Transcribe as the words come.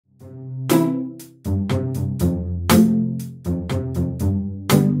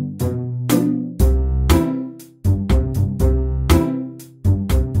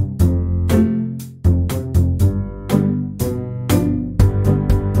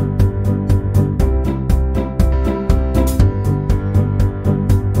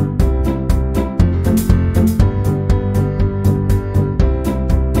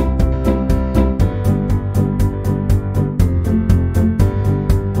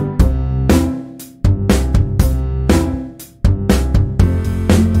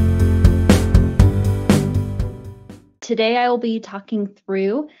Today I will be talking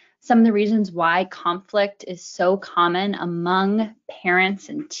through some of the reasons why conflict is so common among parents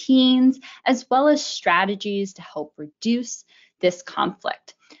and teens, as well as strategies to help reduce this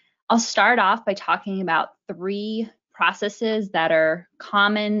conflict. I'll start off by talking about three processes that are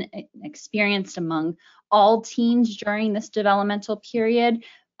common and experienced among all teens during this developmental period,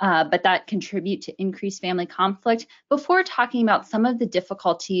 but that contribute to increased family conflict, before talking about some of the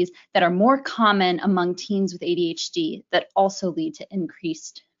difficulties that are more common among teens with ADHD that also lead to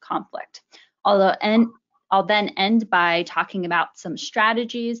increased conflict. I'll then end by talking about some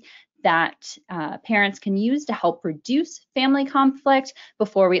strategies that parents can use to help reduce family conflict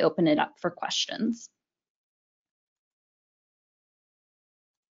before we open it up for questions.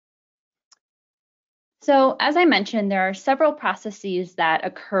 So as I mentioned, there are several processes that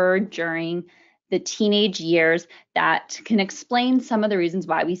occur during the teenage years that can explain some of the reasons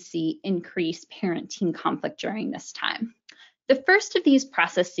why we see increased parent-teen conflict during this time. The first of these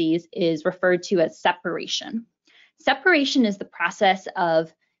processes is referred to as separation. Separation is the process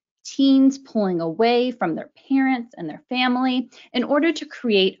of teens pulling away from their parents and their family in order to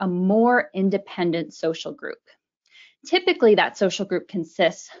create a more independent social group. Typically, that social group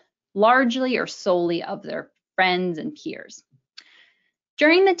consists largely or solely of their friends and peers.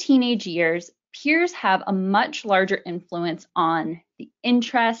 During the teenage years, peers have a much larger influence on the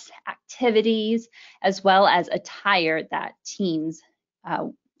interests, activities, as well as attire that teens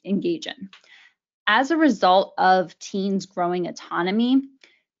engage in. As a result of teens' growing autonomy,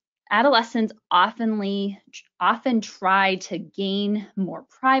 adolescents often try to gain more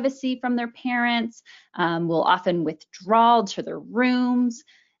privacy from their parents, will often withdraw to their rooms,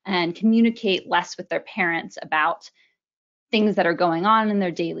 and communicate less with their parents about things that are going on in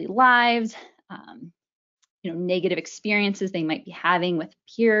their daily lives, negative experiences they might be having with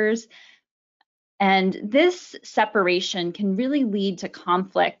peers. And this separation can really lead to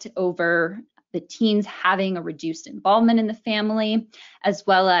conflict over the teens having a reduced involvement in the family, as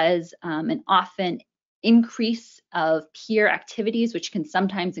well as an often increase of peer activities, which can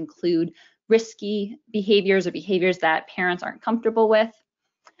sometimes include risky behaviors or behaviors that parents aren't comfortable with,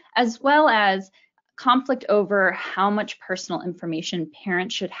 as well as conflict over how much personal information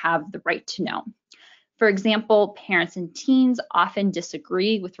parents should have the right to know. For example, parents and teens often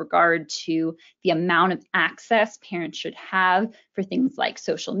disagree with regard to the amount of access parents should have for things like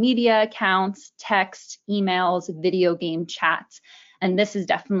social media accounts, text, emails, video game chats, and this is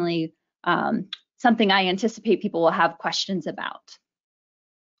definitely something I anticipate people will have questions about.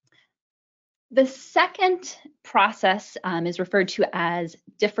 The second process is referred to as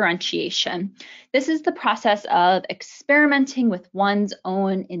differentiation. This is the process of experimenting with one's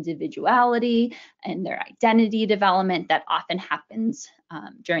own individuality and their identity development that often happens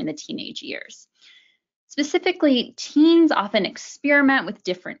during the teenage years. Specifically, teens often experiment with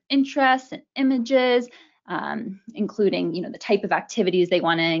different interests and images, including the type of activities they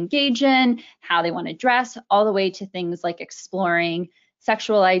want to engage in, how they want to dress, all the way to things like exploring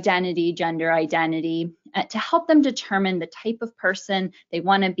sexual identity, gender identity, to help them determine the type of person they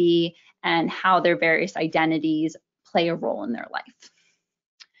want to be and how their various identities play a role in their life.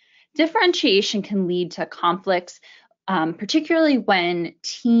 Differentiation can lead to conflicts, particularly when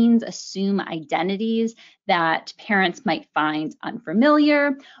teens assume identities that parents might find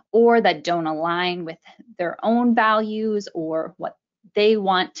unfamiliar or that don't align with their own values or what they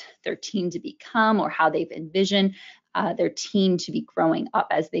want their teen to become or how they've envisioned their teen to be growing up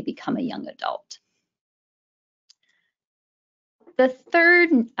as they become a young adult. The third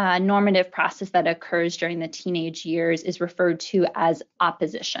normative process that occurs during the teenage years is referred to as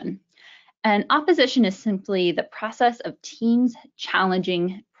opposition. And opposition is simply the process of teens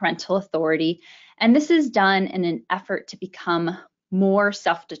challenging parental authority, and this is done in an effort to become more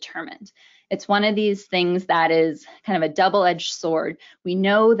self-determined. It's one of these things that is kind of a double-edged sword. We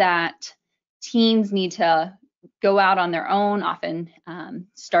know that teens need to go out on their own, often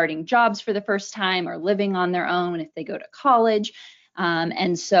starting jobs for the first time or living on their own if they go to college.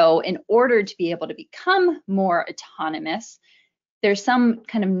 And so in order to be able to become more autonomous, there's some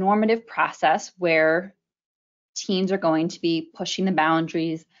kind of normative process where teens are going to be pushing the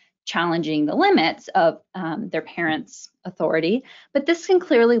boundaries, challenging the limits of their parents' authority. But this can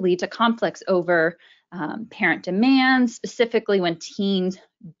clearly lead to conflicts over parent demands, specifically when teens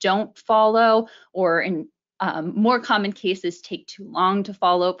don't follow or in more common cases take too long to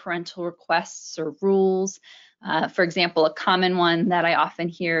follow parental requests or rules. For example, a common one that I often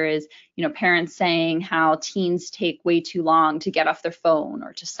hear is, parents saying how teens take way too long to get off their phone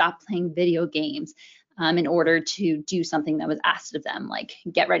or to stop playing video games in order to do something that was asked of them, like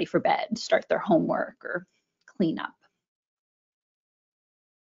get ready for bed, start their homework, or clean up.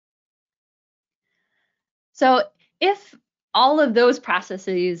 So if all of those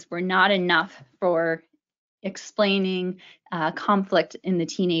processes were not enough for explaining conflict in the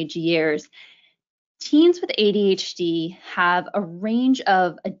teenage years, teens with ADHD have a range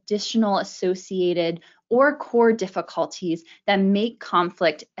of additional associated or core difficulties that make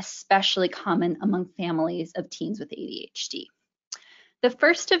conflict especially common among families of teens with ADHD. The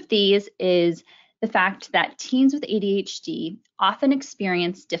first of these is the fact that teens with ADHD often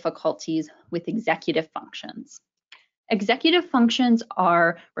experience difficulties with executive functions. Executive functions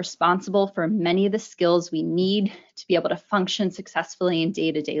are responsible for many of the skills we need to be able to function successfully in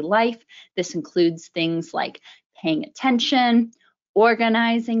day-to-day life. This includes things like paying attention,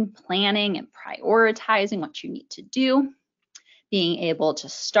 organizing, planning, and prioritizing what you need to do, being able to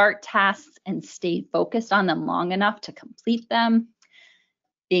start tasks and stay focused on them long enough to complete them,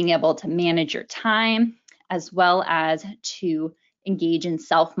 being able to manage your time, as well as to engage in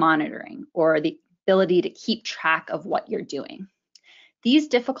self-monitoring or the ability to keep track of what you're doing. These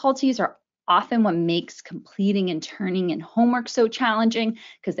difficulties are often what makes completing and turning in homework so challenging,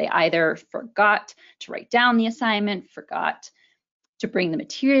 because they either forgot to write down the assignment, forgot to bring the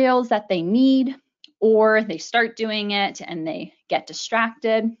materials that they need, or they start doing it and they get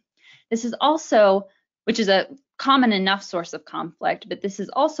distracted. This is also, which is a common enough source of conflict, but this is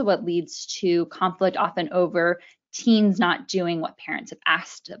also what leads to conflict often over teens not doing what parents have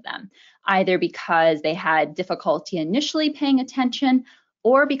asked of them, either because they had difficulty initially paying attention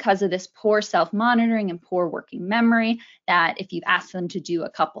or because of this poor self-monitoring and poor working memory, that if you've asked them to do a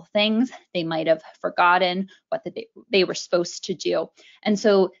couple things, they might have forgotten what they were supposed to do. And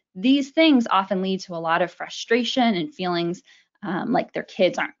so these things often lead to a lot of frustration and feelings like their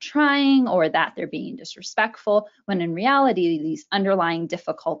kids aren't trying or that they're being disrespectful, when in reality, these underlying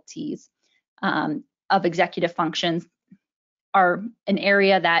difficulties of executive functions are an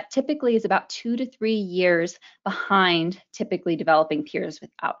area that typically is about 2 to 3 years behind typically developing peers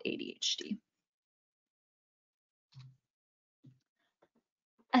without ADHD.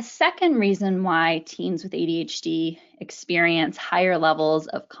 A second reason why teens with ADHD experience higher levels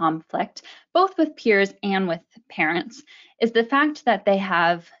of conflict, both with peers and with parents, is the fact that they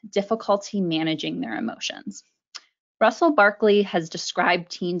have difficulty managing their emotions. Russell Barkley has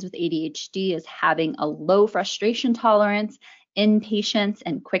described teens with ADHD as having a low frustration tolerance, impatience,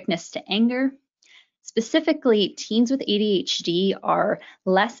 and quickness to anger. Specifically, teens with ADHD are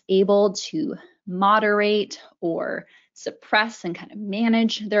less able to moderate or suppress and kind of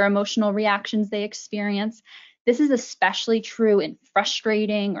manage their emotional reactions they experience. This is especially true in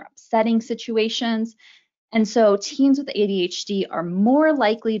frustrating or upsetting situations. And so teens with ADHD are more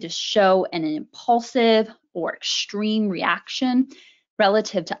likely to show an impulsive or extreme reaction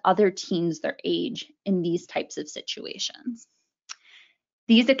relative to other teens their age in these types of situations.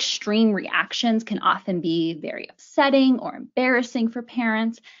 These extreme reactions can often be very upsetting or embarrassing for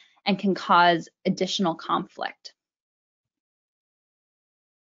parents and can cause additional conflict.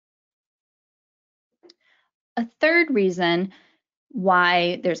 A third reason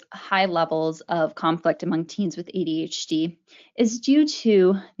why there's high levels of conflict among teens with ADHD is due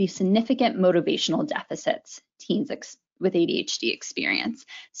to the significant motivational deficits teens with ADHD experience.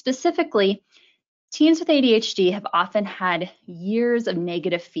 Specifically, teens with ADHD have often had years of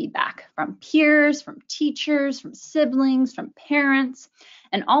negative feedback from peers, from teachers, from siblings, from parents,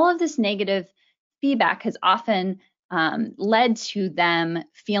 and all of this negative feedback has often led to them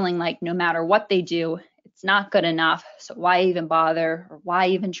feeling like no matter what they do, it's not good enough, so why even bother or why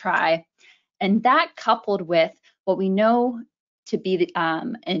even try? And that, coupled with what we know to be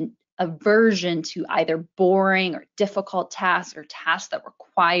an aversion to either boring or difficult tasks or tasks that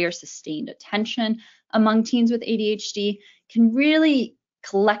require sustained attention among teens with ADHD, can really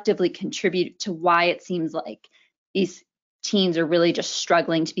collectively contribute to why it seems like these teens are really just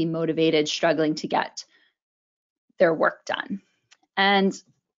struggling to be motivated, struggling to get their work done. And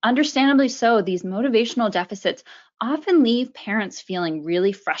understandably so, these motivational deficits often leave parents feeling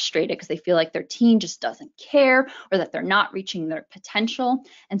really frustrated because they feel like their teen just doesn't care or that they're not reaching their potential.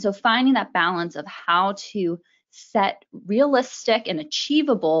 And so finding that balance of how to set realistic and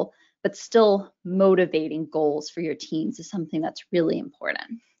achievable but still motivating goals for your teens is something that's really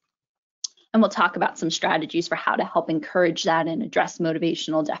important. And we'll talk about some strategies for how to help encourage that and address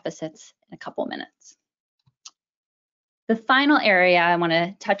motivational deficits in a couple minutes. The final area I want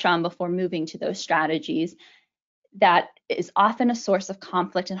to touch on before moving to those strategies that is often a source of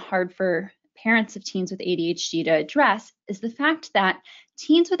conflict and hard for parents of teens with ADHD to address is the fact that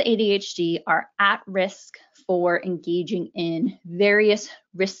teens with ADHD are at risk for engaging in various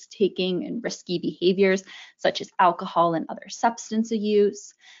risk-taking and risky behaviors, such as alcohol and other substance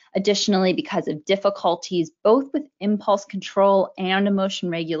use, Additionally, because of difficulties both with impulse control and emotion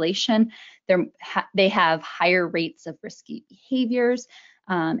regulation, they have higher rates of risky behaviors,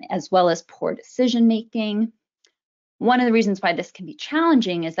 as well as poor decision making. One of the reasons why this can be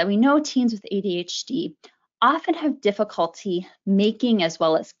challenging is that we know teens with ADHD often have difficulty making as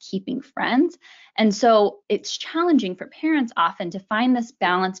well as keeping friends. And so it's challenging for parents often to find this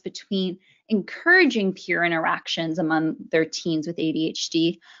balance between encouraging peer interactions among their teens with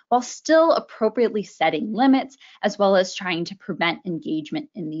ADHD while still appropriately setting limits, as well as trying to prevent engagement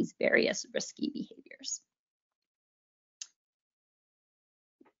in these various risky behaviors.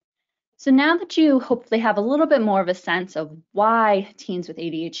 So now that you hopefully have a little bit more of a sense of why teens with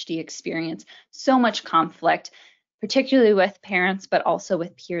ADHD experience so much conflict, particularly with parents, but also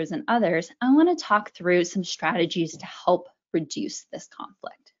with peers and others, I want to talk through some strategies to help reduce this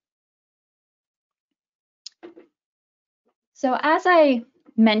conflict. So as I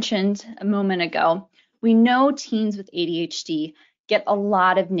mentioned a moment ago, we know teens with ADHD get a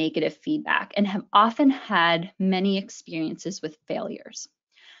lot of negative feedback and have often had many experiences with failures.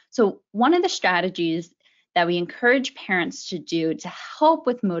 So one of the strategies that we encourage parents to do to help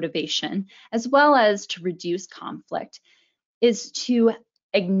with motivation, as well as to reduce conflict, is to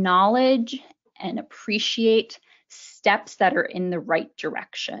acknowledge and appreciate steps that are in the right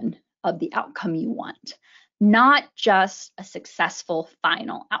direction of the outcome you want, not just a successful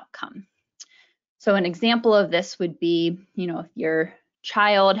final outcome. So an example of this would be, if your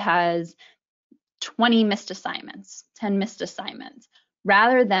child has 20 missed assignments, 10 missed assignments,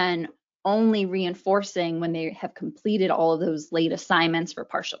 rather than only reinforcing when they have completed all of those late assignments for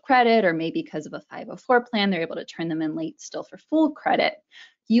partial credit, or maybe because of a 504 plan, they're able to turn them in late still for full credit.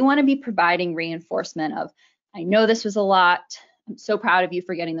 You want to be providing reinforcement of, I know this was a lot. I'm so proud of you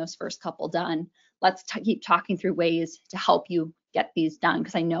for getting those first couple done. Let's keep talking through ways to help you get these done,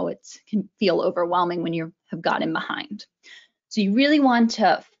 because I know it can feel overwhelming when you have gotten behind. So you really want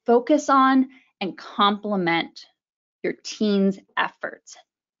to focus on and complement your team's efforts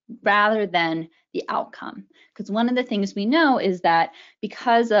rather than the outcome. Because one of the things we know is that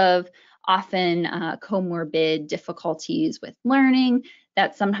because of often comorbid difficulties with learning,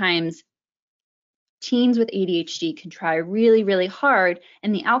 that sometimes teens with ADHD can try really, really hard,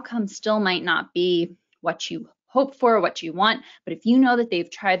 and the outcome still might not be what you hope for, what you want. But if you know that they've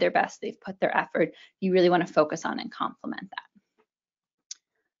tried their best, they've put their effort, you really want to focus on and complement that.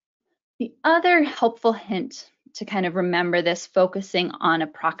 The other helpful hint to kind of remember this, focusing on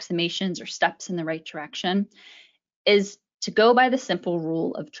approximations or steps in the right direction, is to go by the simple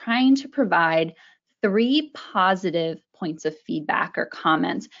rule of trying to provide 3 positive points of feedback or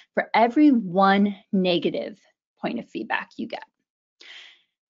comments for every 1 negative point of feedback you get.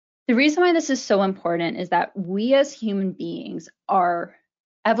 The reason why this is so important is that we as human beings are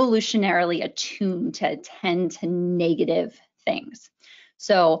evolutionarily attuned to attend to negative things.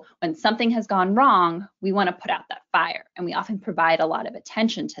 So when something has gone wrong, we want to put out that fire, and we often provide a lot of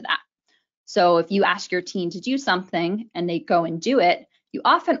attention to that. So if you ask your teen to do something and they go and do it, you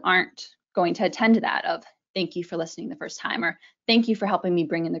often aren't going to attend to that of, thank you for listening the first time, or thank you for helping me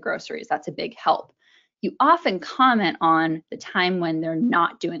bring in the groceries. That's a big help. You often comment on the time when they're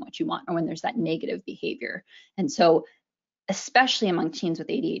not doing what you want, or when there's that negative behavior. And so especially among teens with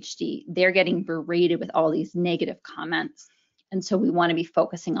ADHD, they're getting berated with all these negative comments. And so we want to be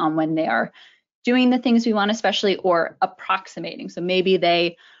focusing on when they are doing the things we want, especially, or approximating. So maybe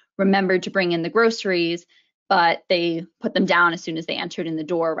they remembered to bring in the groceries, but they put them down as soon as they entered in the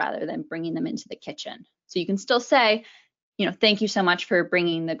door rather than bringing them into the kitchen. So you can still say, thank you so much for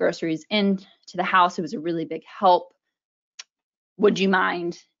bringing the groceries into the house. It was a really big help. Would you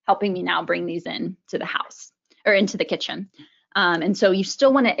mind helping me now bring these in to the house or into the kitchen? And so you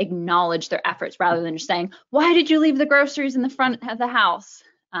still want to acknowledge their efforts rather than just saying, why did you leave the groceries in the front of the house?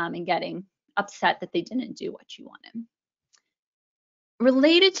 And getting upset that they didn't do what you wanted.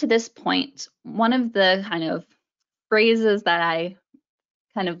 Related to this point, one of the kind of phrases that I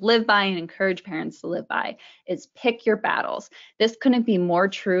kind of live by and encourage parents to live by is pick your battles. This couldn't be more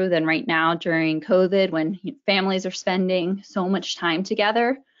true than right now during COVID, when families are spending so much time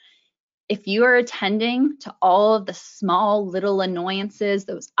together. If you are attending to all of the small little annoyances,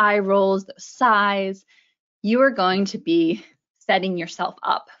 those eye rolls, those sighs, you are going to be setting yourself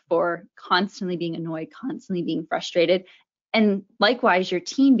up for constantly being annoyed, constantly being frustrated, and likewise your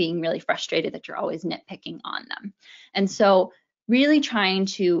teen being really frustrated that you're always nitpicking on them. And so really trying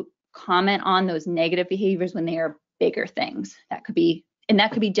to comment on those negative behaviors when they are bigger things. That could be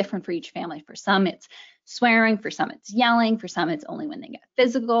different for each family. For some, it's swearing. For some, it's yelling. For some, it's only when they get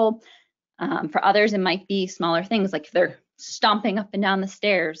physical. For others, it might be smaller things, like if they're stomping up and down the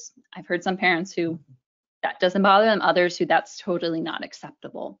stairs. I've heard some parents who that doesn't bother them, others who that's totally not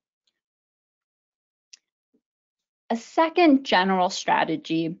acceptable. A second general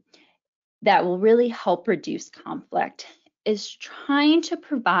strategy that will really help reduce conflict is trying to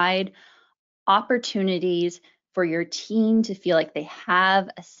provide opportunities for your teen to feel like they have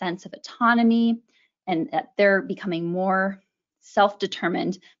a sense of autonomy and that they're becoming more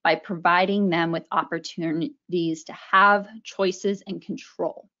self-determined by providing them with opportunities to have choices and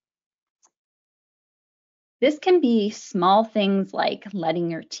control. This can be small things like letting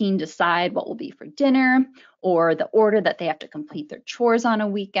your teen decide what will be for dinner or the order that they have to complete their chores on a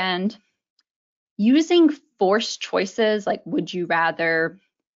weekend. Using forced choices like, would you rather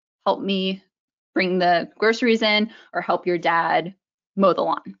help me bring the groceries in or help your dad mow the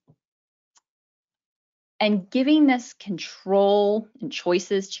lawn? And giving this control and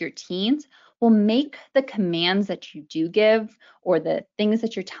choices to your teens will make the commands that you do give or the things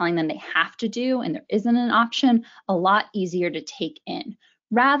that you're telling them they have to do and there isn't an option a lot easier to take in,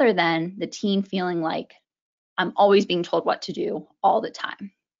 rather than the teen feeling like I'm always being told what to do all the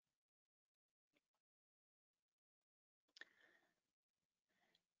time.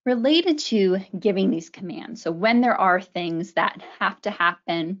 Related to giving these commands, so when there are things that have to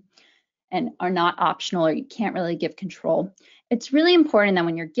happen and are not optional or you can't really give control, it's really important that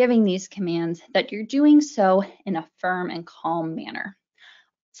when you're giving these commands that you're doing so in a firm and calm manner.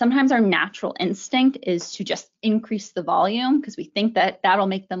 Sometimes our natural instinct is to just increase the volume because we think that that'll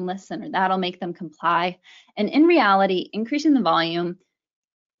make them listen or that'll make them comply. And in reality, increasing the volume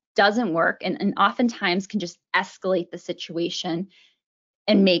doesn't work and oftentimes can just escalate the situation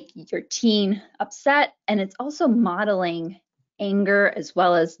and make your teen upset. And it's also modeling anger as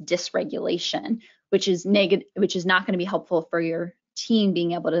well as dysregulation, which is not going to be helpful for your teen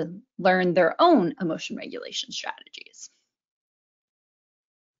being able to learn their own emotion regulation strategies.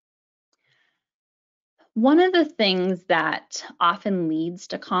 One of the things that often leads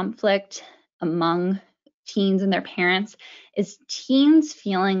to conflict among teens and their parents is teens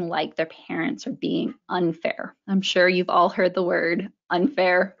feeling like their parents are being unfair. I'm sure you've all heard the word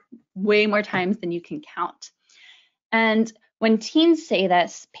unfair way more times than you can count. And when teens say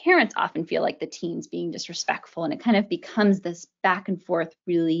this, parents often feel like the teen's being disrespectful, and it kind of becomes this back and forth,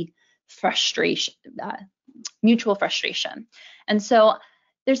 really mutual frustration. And so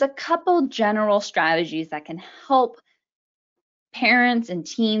there's a couple general strategies that can help parents and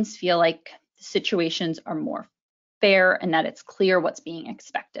teens feel like the situations are more fair and that it's clear what's being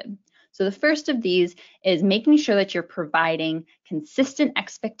expected. So the first of these is making sure that you're providing consistent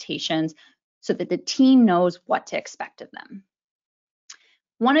expectations so that the teen knows what to expect of them.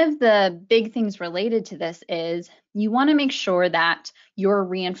 One of the big things related to this is you want to make sure that your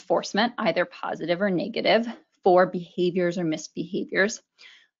reinforcement, either positive or negative, for behaviors or misbehaviors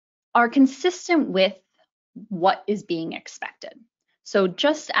are consistent with what is being expected. So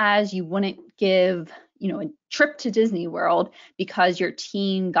just as you wouldn't give, a trip to Disney World because your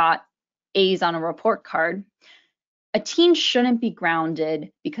teen got A's on a report card, a teen shouldn't be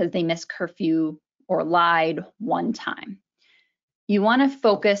grounded because they missed curfew or lied one time. You want to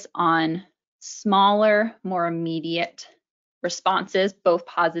focus on smaller, more immediate responses, both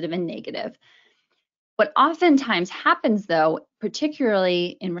positive and negative. What oftentimes happens, though,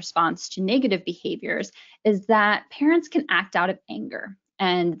 particularly in response to negative behaviors, is that parents can act out of anger.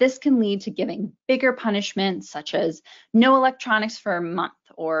 And this can lead to giving bigger punishments, such as no electronics for a month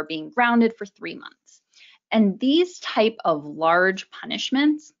or being grounded for 3 months. And these type of large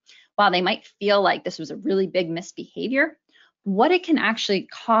punishments, while they might feel like this was a really big misbehavior, what it can actually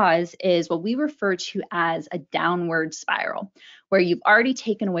cause is what we refer to as a downward spiral, where you've already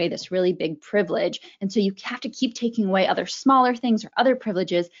taken away this really big privilege. And so you have to keep taking away other smaller things or other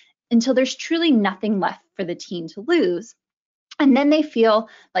privileges until there's truly nothing left for the teen to lose. And then they feel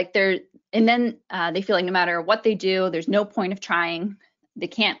like they feel like no matter what they do, there's no point of trying. They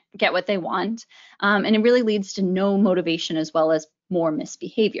can't get what they want. And it really leads to no motivation as well as more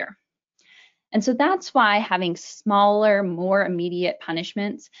misbehavior. And so that's why having smaller, more immediate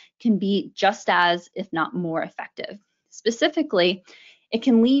punishments can be just as, if not more effective. Specifically, it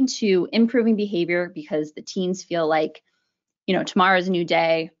can lead to improving behavior because the teens feel like, tomorrow's a new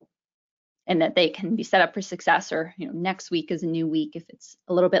day and that they can be set up for success, or, next week is a new week if it's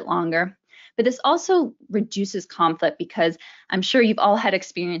a little bit longer. But this also reduces conflict because I'm sure you've all had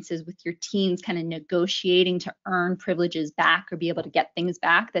experiences with your teens kind of negotiating to earn privileges back or be able to get things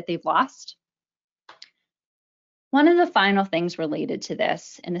back that they've lost. One of the final things related to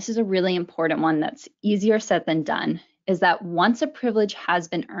this, and this is a really important one that's easier said than done, is that once a privilege has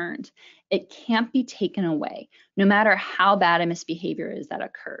been earned, It can't be taken away, no matter how bad a misbehavior is that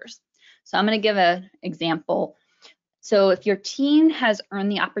occurs. So I'm going to give an example. So if your teen has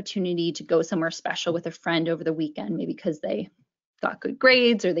earned the opportunity to go somewhere special with a friend over the weekend, maybe because they got good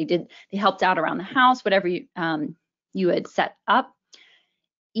grades or they helped out around the house, whatever you had set up,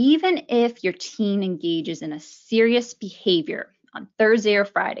 even if your teen engages in a serious behavior on Thursday or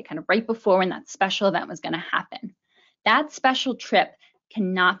Friday, kind of right before when that special event was going to happen, that special trip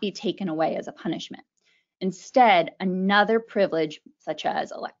cannot be taken away as a punishment. Instead, another privilege, such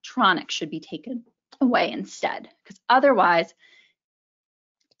as electronics, should be taken away instead, because otherwise,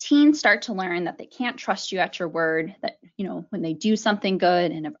 teens start to learn that they can't trust you at your word, that, when they do something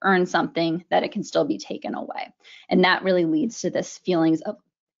good and have earned something, that it can still be taken away. And that really leads to this feelings of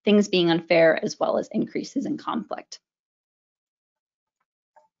things being unfair, as well as increases in conflict.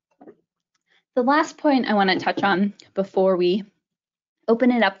 The last point I want to touch on before we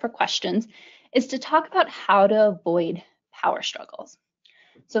open it up for questions is to talk about how to avoid power struggles.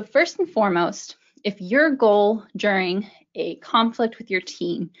 So first and foremost, if your goal during a conflict with your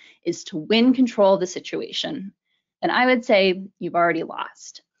teen is to win control of the situation, then I would say you've already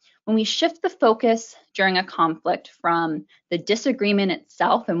lost. When we shift the focus during a conflict from the disagreement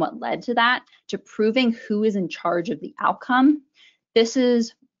itself and what led to that to proving who is in charge of the outcome, this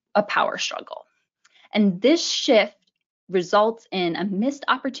is a power struggle. And this shift results in a missed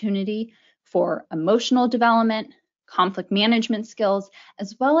opportunity for emotional development, conflict management skills,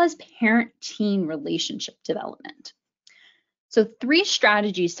 as well as parent-teen relationship development. So 3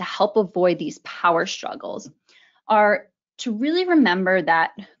 strategies to help avoid these power struggles are to really remember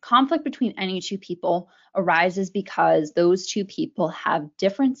that conflict between any 2 people arises because those 2 people have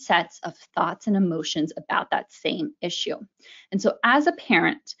different sets of thoughts and emotions about that same issue. And so as a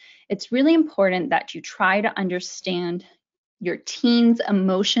parent, it's really important that you try to understand your teen's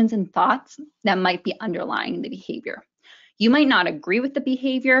emotions and thoughts that might be underlying the behavior. You might not agree with the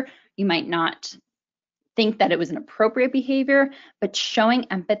behavior, you might not think that it was an appropriate behavior, but showing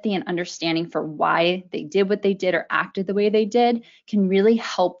empathy and understanding for why they did what they did or acted the way they did can really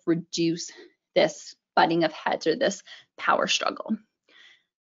help reduce this butting of heads or this power struggle.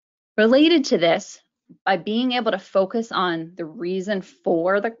 Related to this, by being able to focus on the reason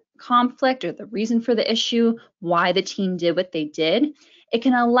for the conflict or the reason for the issue, why the teen did what they did, it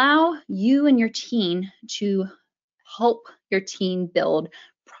can allow you and your teen to help your teen build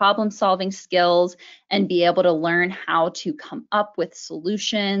problem-solving skills and be able to learn how to come up with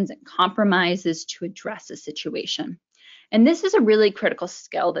solutions and compromises to address a situation. And this is a really critical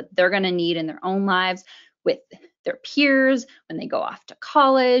skill that they're going to need in their own lives with their peers, when they go off to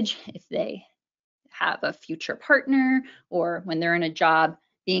college, if they have a future partner, or when they're in a job,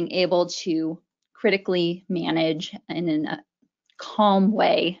 being able to critically manage and in a calm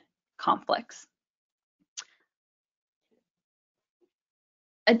way conflicts.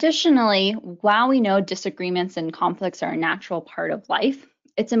 Additionally, while we know disagreements and conflicts are a natural part of life,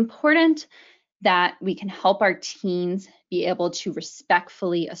 it's important that we can help our teens be able to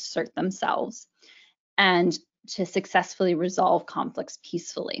respectfully assert themselves and to successfully resolve conflicts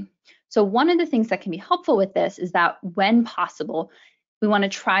peacefully. So one of the things that can be helpful with this is that when possible, we want to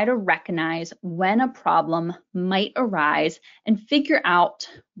try to recognize when a problem might arise and figure out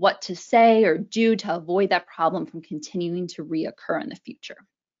what to say or do to avoid that problem from continuing to reoccur in the future.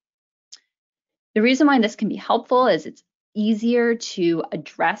 The reason why this can be helpful is it's easier to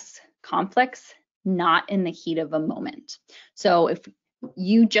address conflicts not in the heat of a moment. So if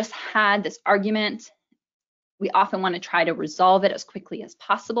you just had this argument, we often want to try to resolve it as quickly as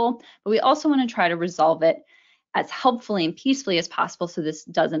possible, but we also want to try to resolve it as helpfully and peacefully as possible so this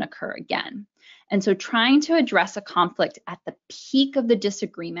doesn't occur again. And so trying to address a conflict at the peak of the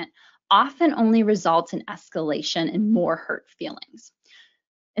disagreement often only results in escalation and more hurt feelings.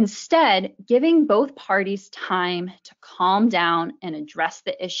 Instead, giving both parties time to calm down and address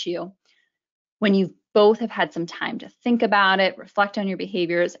the issue when you both have had some time to think about it, reflect on your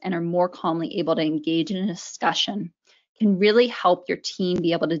behaviors, and are more calmly able to engage in a discussion can really help your teen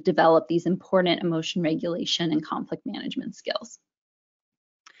be able to develop these important emotion regulation and conflict management skills.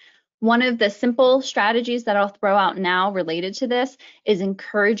 One of the simple strategies that I'll throw out now related to this is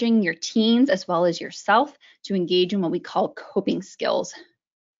encouraging your teens as well as yourself to engage in what we call coping skills.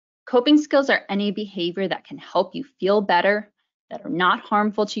 Coping skills are any behavior that can help you feel better, that are not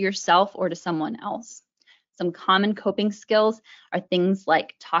harmful to yourself or to someone else. Some common coping skills are things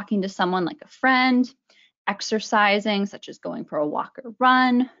like talking to someone like a friend, exercising, such as going for a walk or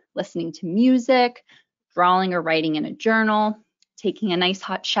run, listening to music, drawing or writing in a journal, taking a nice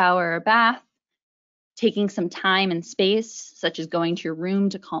hot shower or bath, taking some time and space, such as going to your room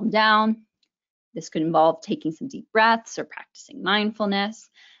to calm down. This could involve taking some deep breaths or practicing mindfulness.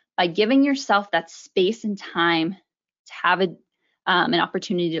 By giving yourself that space and time to have an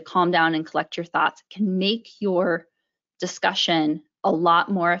opportunity to calm down and collect your thoughts can make your discussion a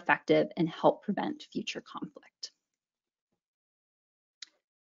lot more effective and help prevent future conflict.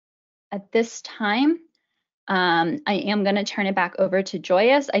 At this time, I am going to turn it back over to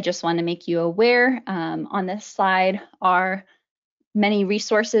Joyous. I just want to make you aware on this slide are many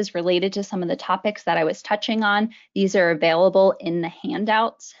resources related to some of the topics that I was touching on. These are available in the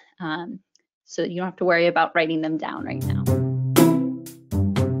handouts, so you don't have to worry about writing them down right now.